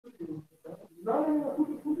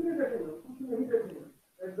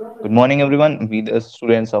Good morning, everyone. We the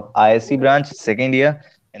students of ISC branch, second year,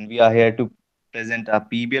 and we are here to present our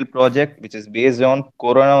PBL project, which is based on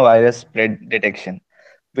coronavirus spread detection,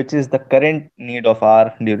 which is the current need of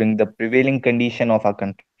our during the prevailing condition of our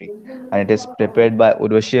country, and it is prepared by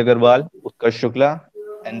Urvashi Agarwal, Utkarsh Shukla,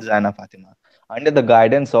 and Zaina Fatima, under the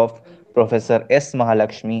guidance of Professor S.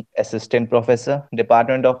 Mahalakshmi, Assistant Professor,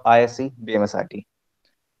 Department of ISC, BMSIT.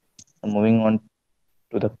 Moving on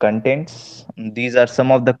to the contents. These are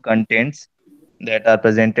some of the contents that are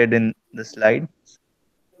presented in the slide.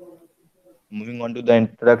 Moving on to the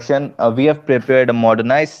introduction, we have prepared a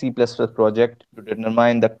modernized C++ project to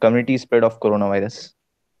determine the community spread of coronavirus.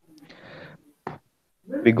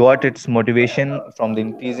 We got its motivation from the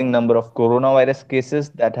increasing number of coronavirus cases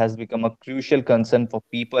that has become a crucial concern for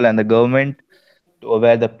people and the government. To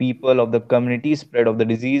aware the people of the community spread of the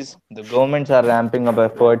disease, the governments are ramping up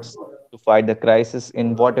efforts to fight the crisis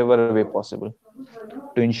in whatever way possible,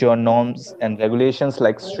 to ensure norms and regulations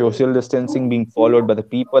like social distancing being followed by the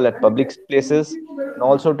people at public places, and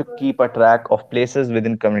also to keep a track of places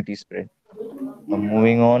within community spread. Now,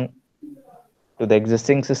 moving on to the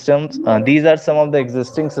existing systems, these are some of the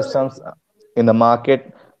existing systems in the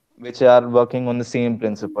market which are working on the same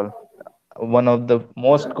principle. One of the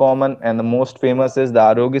most common and the most famous is the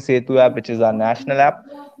Arogya Setu app, which is our national app,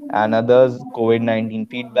 and others COVID 19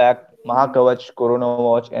 feedback, Mahakavach, Corona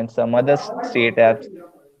Watch, and some other state apps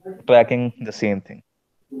tracking the same thing.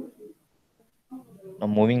 Now,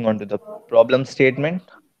 moving on to the problem statement.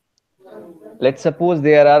 Let's suppose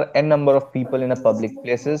there are n number of people in a public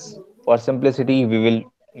places. For simplicity, we will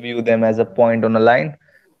view them as a point on a line.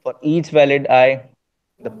 For each valid I,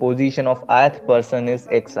 the position of ith person is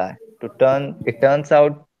xi. It turns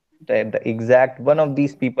out that the exact one of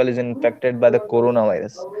these people is infected by the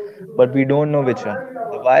coronavirus, but we don't know which one.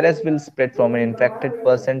 The virus will spread from an infected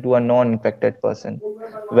person to a non-infected person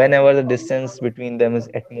whenever the distance between them is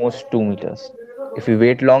at most 2 meters. If we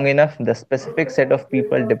wait long enough, the specific set of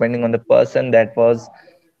people, depending on the person that was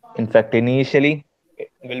infected initially,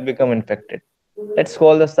 will become infected. Let's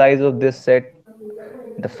call the size of this set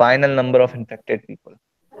the final number of infected people.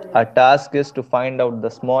 Our task is to find out the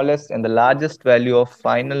smallest and the largest value of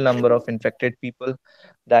final number of infected people,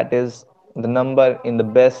 that is the number in the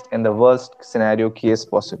best and the worst scenario case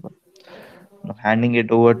possible. Now, handing it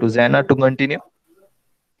over to Zana to continue.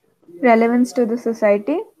 Relevance to the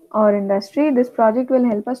society or industry. This project will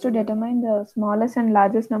help us to determine the smallest and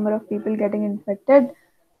largest number of people getting infected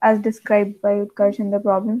as described by Utkarsh in the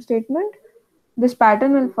problem statement. This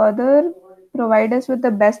pattern will further provide us with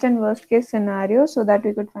the best and worst case scenarios so that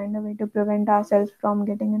we could find a way to prevent ourselves from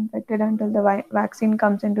getting infected until the vaccine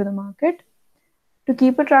comes into the market. To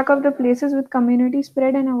keep a track of the places with community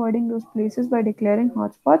spread and avoiding those places by declaring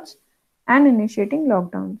hotspots and initiating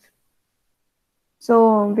lockdowns.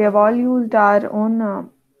 So we have all used our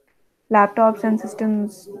own laptops and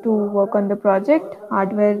systems to work on the project.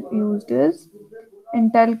 Hardware used is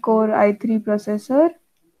Intel Core i3 processor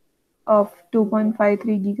of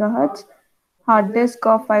 2.53 gigahertz, hard disk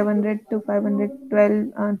of 500 to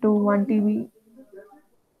 512 to 1 TB,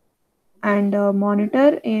 and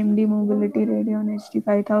monitor AMD Mobility Radeon HD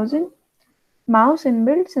 5000. Mouse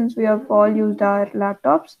inbuilt since we have all used our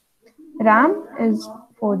laptops. RAM is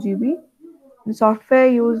 4 GB. The software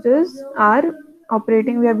used is our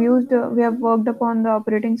operating. We have worked upon the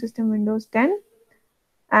operating system Windows 10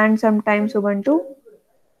 and sometimes Ubuntu.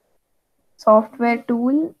 Software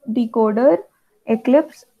tool decoder,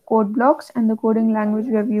 Eclipse, code blocks, and the coding language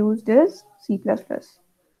we have used is C++.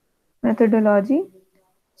 Methodology.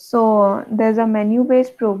 So there's a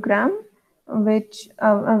menu-based program which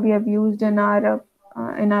we have used in our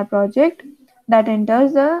project that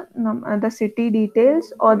enters the city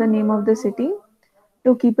details or the name of the city.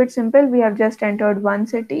 To keep it simple, we have just entered one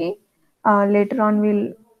city. Later on,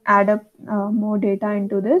 we'll add up more data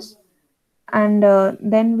into this, and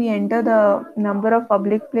then we enter the number of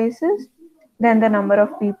public places, then the number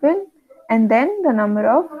of people, and then the number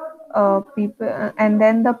of people, and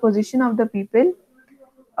then the position of the people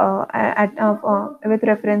with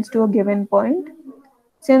reference to a given point.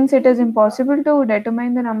 Since it is impossible to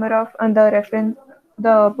determine the number of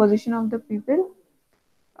the position of the people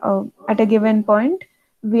at a given point,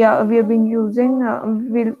 we have been using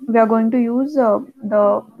we are going to use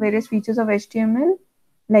the various features of HTML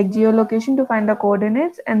like geolocation to find the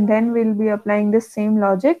coordinates, and then we'll be applying this same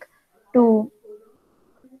logic to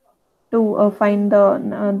find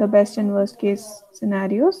the best and worst case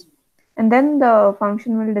scenarios, and then the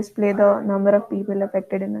function will display the number of people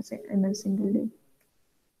affected in a single day.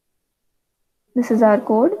 This is our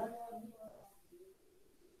code.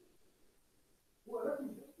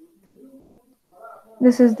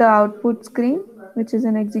 This is the output screen, which is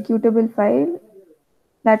an executable file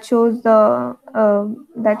that shows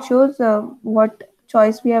what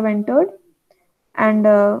choice we have entered, and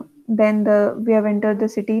then we have entered the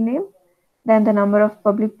city name, then the number of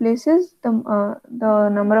public places. The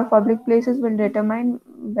number of public places will determine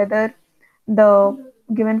whether the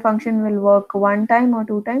given function will work one time or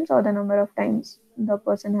two times, or the number of times the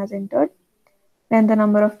person has entered, then the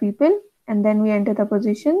number of people, and then we enter the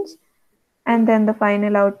positions, and then the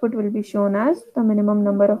final output will be shown as the minimum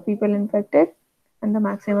number of people infected and the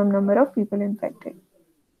maximum number of people infected.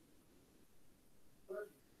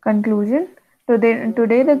 Conclusion.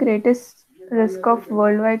 Today the greatest risk of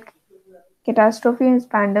worldwide catastrophe is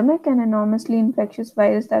pandemic, an enormously infectious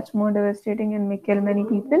virus that's more devastating and may kill many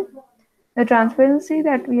people. The transparency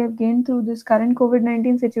that we have gained through this current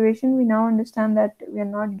COVID-19 situation, we now understand that we are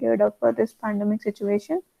not geared up for this pandemic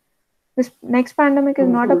situation. This next pandemic is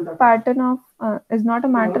not a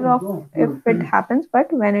matter of if it happens,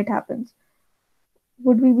 but when it happens.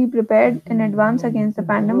 Would we be prepared in advance against the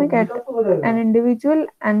pandemic at an individual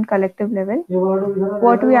and collective level?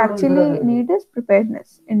 What we actually need is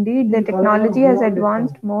preparedness. Indeed, the technology has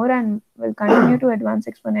advanced more and will continue to advance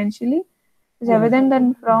exponentially. It's evident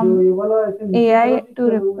that from AI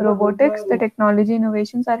to robotics, the technology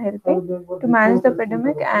innovations are helping to manage the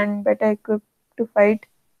epidemic and better equipped to fight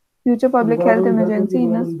future public health emergency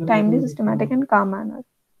in a timely, systematic, and calm manner.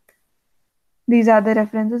 These are the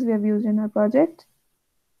references we have used in our project.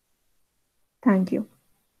 Thank you.